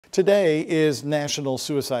Today is National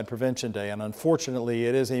Suicide Prevention Day, and unfortunately,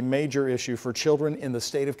 it is a major issue for children in the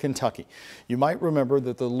state of Kentucky. You might remember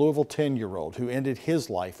that the Louisville 10-year-old who ended his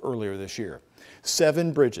life earlier this year.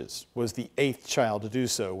 Tami Bridges was the 8th child to do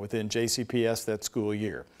so within JCPS that school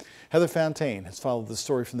year. Heather Fontaine has followed the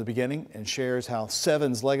story from the beginning and shares how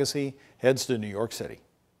Seven's legacy heads to New York City.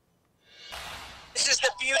 This is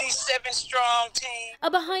the Beauty 7 Strong team.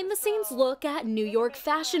 A behind-the-scenes look at New York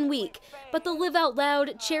Fashion Week, but the Live Out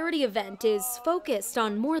Loud charity event is focused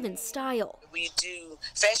on more than style. We do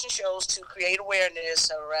fashion shows to create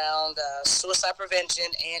awareness around suicide prevention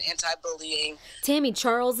and anti-bullying. Tami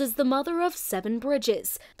Charles is the mother of Tami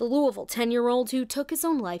Bridges, the Louisville 10-year-old who took his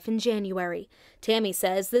own life in January. Tami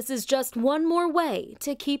says this is just one more way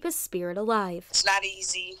to keep his spirit alive. It's not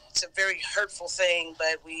easy. It's a very hurtful thing,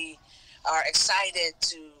 but we are excited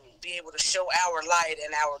to be able to show our light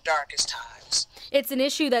in our darkest times. It's an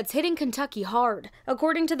issue that's hitting Kentucky hard.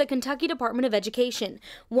 According to the Kentucky Department of Education,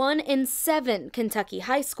 1 in 7 Kentucky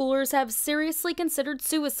high schoolers have seriously considered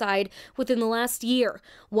suicide within the last year.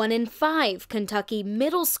 1 in 5 Kentucky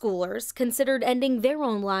middle schoolers considered ending their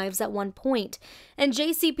own lives at one point. And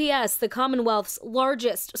JCPS, the Commonwealth's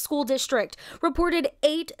largest school district, reported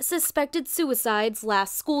 8 suspected suicides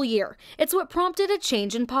last school year. It's what prompted a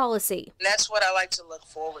change in policy. And that's what I like to look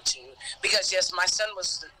forward to, because yes, my son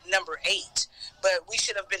was number 8, but we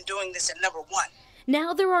should have been doing this at number 1.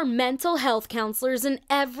 Now there are mental health counselors in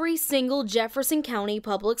every single Jefferson County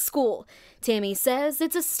public school. Tami says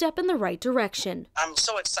it's a step in the right direction. I'm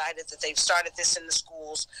so excited that they've started this in the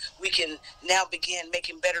schools. We can now begin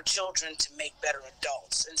making better children to make better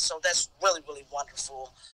adults. And so that's really, really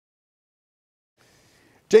wonderful.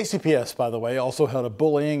 JCPS, by the way, also held a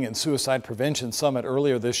bullying and suicide prevention summit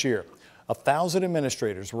earlier this year. 1,000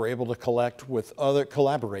 administrators were able to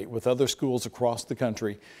collaborate with other schools across the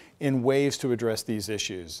country in ways to address these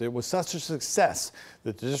issues. It was such a success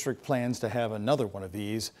that the district plans to have another one of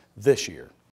these this year.